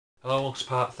Hello, welcome to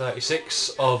part 36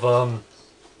 of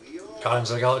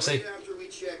Guardians of the Galaxy. After we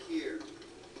check here.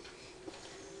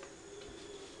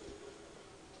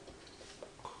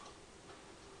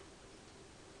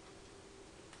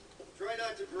 Try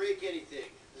not to break anything.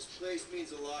 This place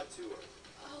means a lot to her.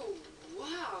 Oh,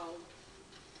 wow.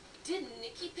 Did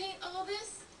Nikki paint all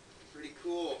this? Pretty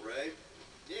cool, right?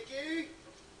 Nikki?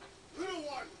 Little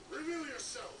one, reveal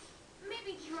yourself.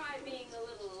 Maybe try being a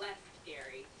little less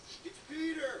scary. It's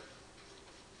Peter!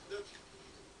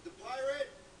 The pirate?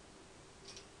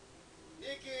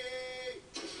 Nikki!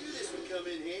 Knew this would come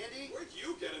in handy. Where'd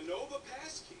you get a Nova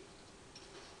passkey?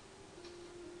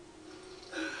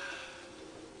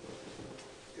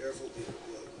 Careful, Peter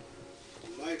Quill.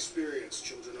 In my experience,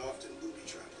 children often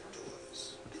booby-trap their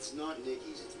toys. It's not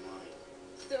Nikki's, it's mine.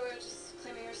 So we're just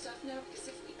claiming our stuff now? Because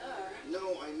if we are...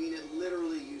 No, I mean it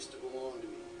literally used to belong to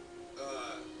me.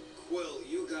 Quill,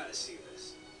 you gotta see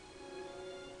this.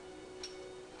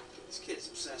 This kid's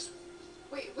obsessed with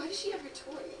it. Wait, why does she have her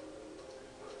toy?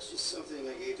 It's just something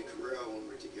I gave to Corel when we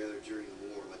were together during the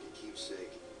war, like a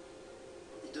keepsake.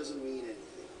 It doesn't mean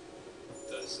anything.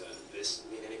 Does, this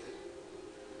mean anything?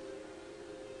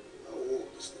 How old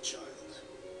is the child?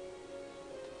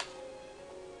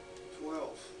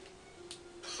 12.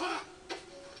 Ha!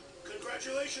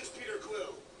 Congratulations, Peter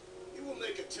Quill. You will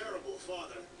make a terrible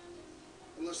father.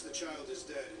 Unless the child is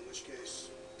dead, in which case,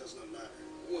 it does not matter.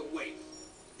 Wait,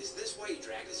 is this why you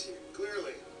dragged us here?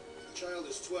 Clearly, the child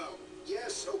is 12.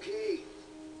 Yes, okay.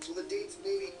 So the dates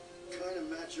maybe kind of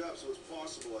match up, so it's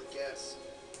possible, I guess.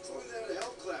 As long as I had a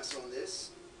health class on this.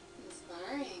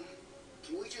 Inspiring.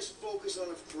 Can we just focus on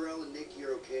if Corel and Nikki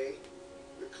are okay?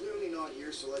 They're clearly not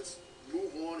here, so let's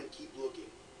move on and keep looking.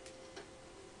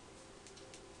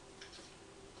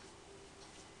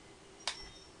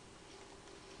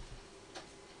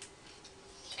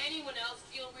 Anyone else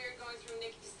feel weird going through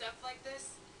Nikki's stuff like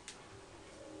this?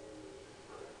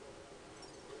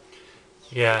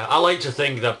 Yeah, I like to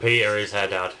think that Peter is her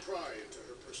dad. Pry into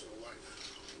her personal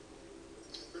life.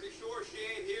 Pretty sure she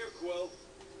ain't here, Quill.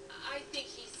 I think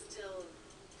he's still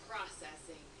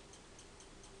processing.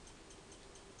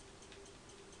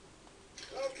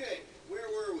 Okay, where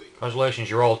were we? Congratulations,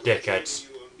 you're all dickheads.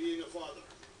 You on being a father.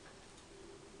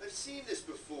 I've seen this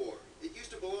before. It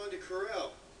used to belong to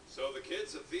Corel. So the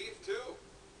kid's a thief, too?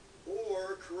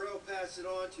 Or Corel passed it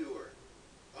on to her.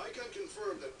 I can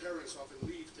confirm that parents often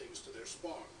leave things to their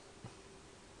spawn.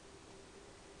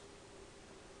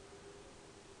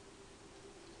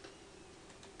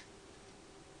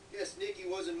 Guess Nikki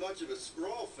wasn't much of a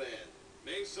Skrull fan.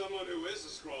 Name someone who is a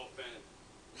Skrull fan.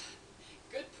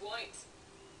 Good point.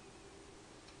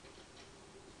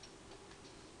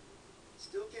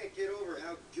 Still can't get over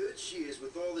how good she is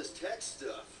with all this tech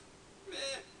stuff. Meh,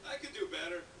 I could do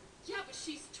better. Yeah, but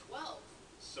she's 12.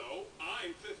 So,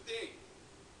 I'm 15.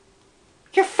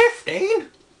 You're 15?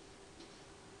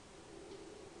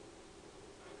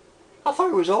 I thought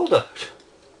he was older.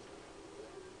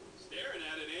 Staring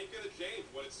at it ain't gonna change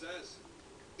what it says.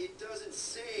 It doesn't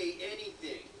say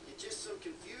anything. It's just some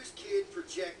confused kid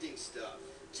projecting stuff.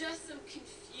 Just some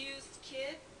confused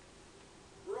kid?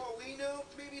 For all we know,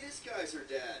 maybe this guy's her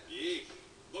dad. Yeesh.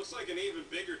 Looks like an even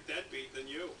bigger deadbeat than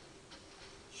you.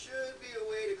 Should be a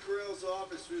way to Corel's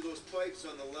office through those pipes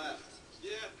on the left.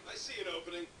 Yeah, I see an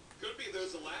opening. Could be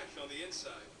there's a latch on the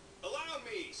inside. Allow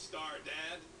me, Star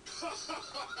Dad.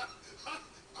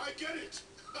 I get it.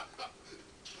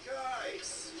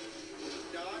 Guys,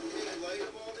 not make light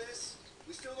of all this?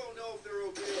 We still don't know if they're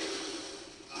okay.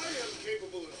 I am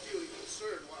capable of feeling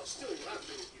concern while still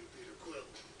laughing at you, Peter Quill.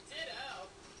 Ditto.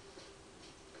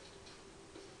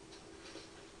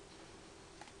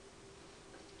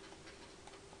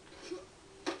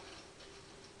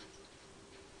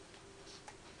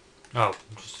 Oh,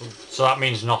 so that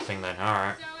means nothing then,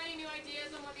 alright. So, any new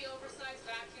ideas on what the oversized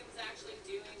vacuum's actually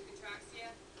doing to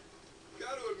Contraxia?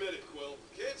 Gotta admit it, Quill.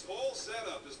 Kid's whole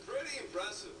setup is pretty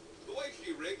impressive. The way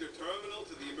she rigged her terminal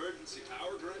to the emergency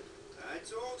power grid. I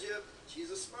told you, she's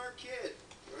a smart kid.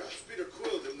 Perhaps Peter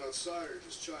Quill did not sire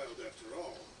his child after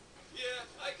all. Yeah,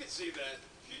 I could see that.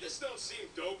 She just don't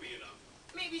seem dopey enough.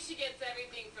 Maybe she gets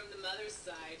everything from the mother's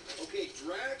side. Okay,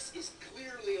 Drax is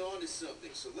clearly onto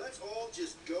something, so let's all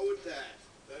just go with that.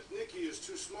 That Nikki is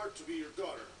too smart to be your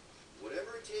daughter.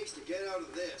 Whatever it takes to get out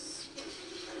of this.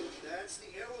 That's the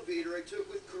elevator I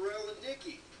took with Corel and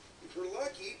Nikki. If we're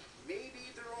lucky, maybe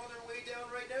they're on their way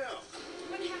down right now.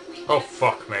 What happened? Oh,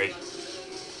 fuck me.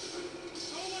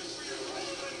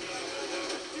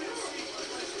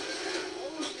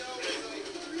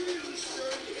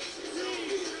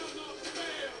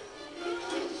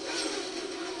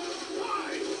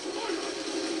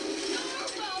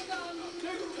 Welcome.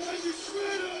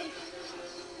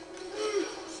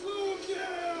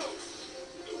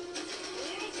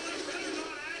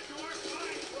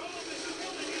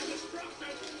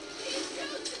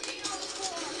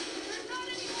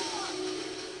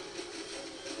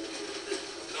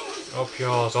 Up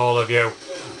yours, all of you. Everyone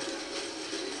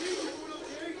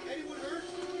okay? Anyone hurt?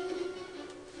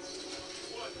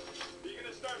 What? You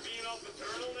gonna start being all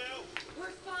paternal now?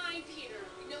 We're fine, Peter.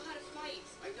 We know how to fight.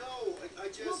 I know. I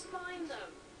We'll just... find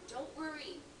them. Don't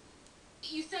worry.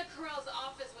 You said Corral's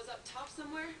office was up top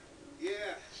somewhere?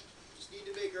 Yeah. Just need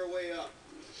to make our way up.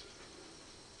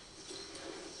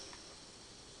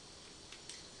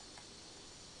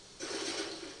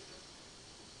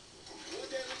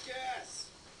 Look at the gas.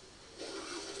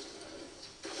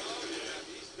 Oh yeah,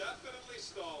 he's definitely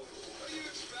stalling. What do you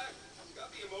expect? He's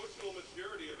got the emotional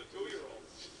maturity of a 2-year-old.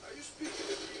 Are you speaking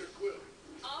of Peter Quill?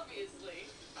 Obviously.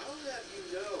 I'll have you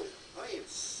know, I am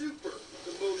super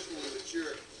emotionally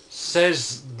mature.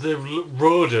 Says the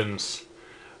rodent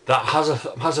that has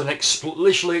an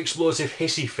literally explosive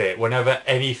hissy fit whenever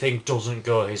anything doesn't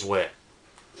go his way.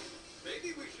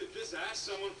 Maybe we should just ask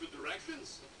someone for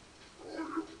directions?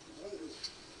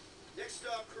 Next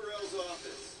stop, Corral's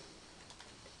office.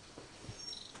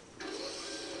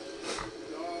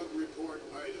 Dog report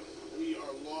item. We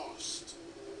are lost.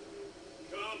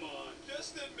 Come on,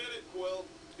 just admit it, Quill.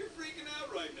 You're freaking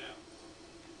out right now.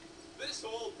 This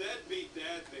whole deadbeat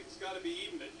dad thing's gotta be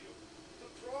eating at you.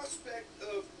 The prospect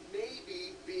of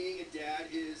maybe being a dad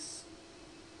is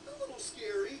a little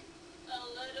scary. A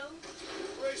little.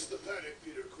 Embrace the panic,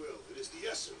 Peter Quill. It is the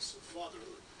essence of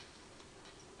fatherhood.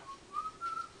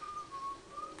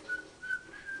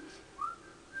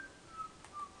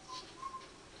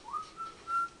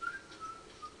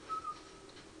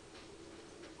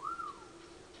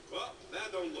 Well,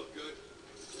 that don't look good.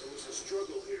 There was a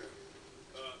struggle here.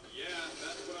 Yeah,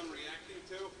 that's what I'm reacting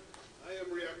to. I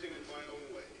am reacting in my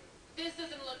own way. This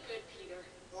doesn't look good, Peter.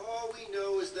 All we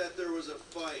know is that there was a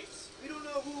fight. We don't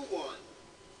know who won.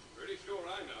 Pretty sure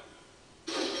I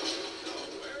know. So,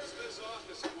 where's this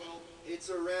office, Quill? It's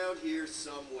around here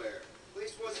somewhere.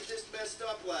 Place wasn't this messed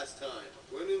up last time.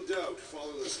 When in doubt,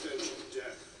 follow the stench of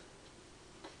death.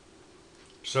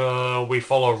 So we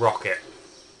follow Rocket.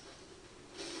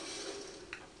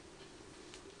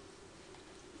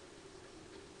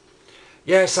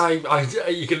 Yes,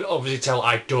 you can obviously tell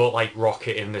I don't like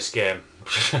Rocket in this game.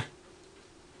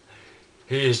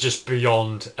 He is just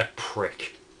beyond a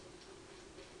prick.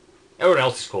 Everyone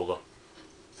else is cool though.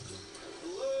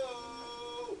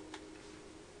 Hello?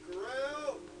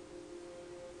 Corral?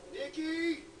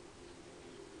 Nikki?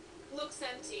 Looks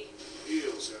empty.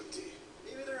 Feels empty.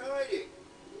 Maybe they're hiding.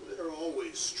 There are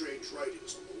always strange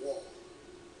writings on the wall.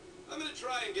 I'm gonna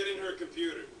try and get in her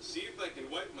computer, see if I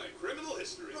can wipe my criminal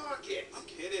history. Rocket! I'm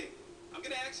kidding. I'm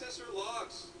gonna access her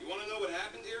logs. You wanna know what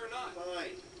happened here or not?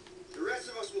 Fine. The rest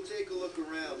of us will take a look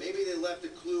around. Maybe they left a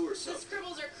clue or The something.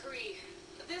 scribbles are Cree.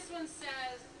 This one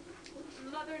says,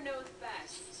 Mother knows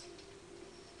best.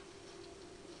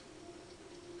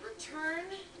 Return,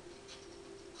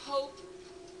 hope,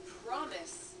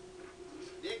 promise.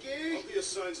 Nikki? Obvious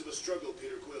signs of a struggle,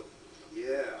 Peter Quill.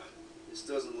 Yeah, this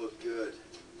doesn't look good.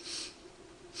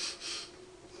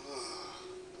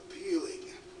 Appealing.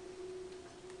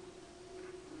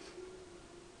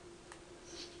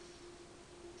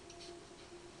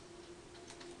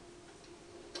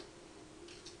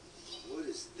 What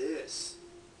is this?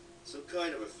 Some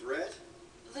kind of a threat?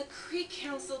 The Cree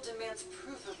Council demands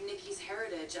proof of Nikki's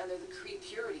heritage under the Cree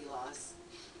purity laws.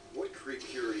 What Cree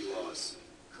purity laws?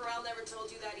 Corral never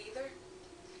told you that either?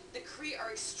 The Cree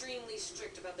are extremely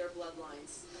strict about their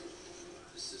bloodlines.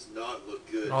 This does not look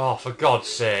good. Oh, for God's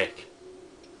sake.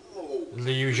 Oh.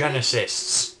 The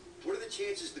eugenicists. What are the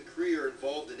chances the Cree are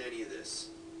involved in any of this?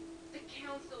 The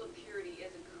Council of Purity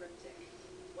isn't cryptic.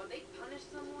 When they punish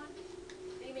someone,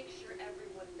 they make sure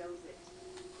everyone knows it.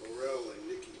 Corell and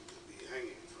Nikki will be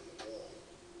hanging from the wall.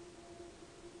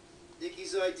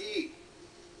 Nikki's ID.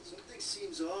 Something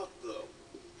seems off, though.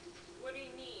 What do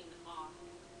you mean, off?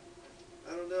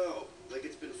 I don't know. Like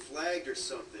it's been flagged or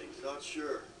something. Not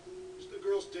sure. What's the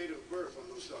girl's date of birth on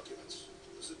those documents?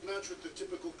 Does it match with the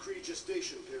typical Cree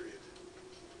gestation period?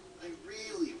 I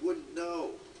really wouldn't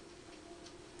know.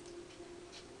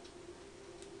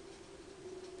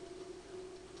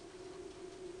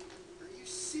 Are you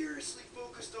seriously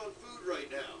focused on food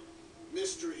right now?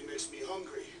 Mystery makes me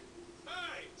hungry.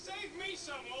 Hey, save me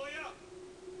some, will ya?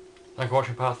 Thank you for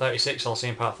watching part 36. I'll see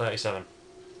you in part 37.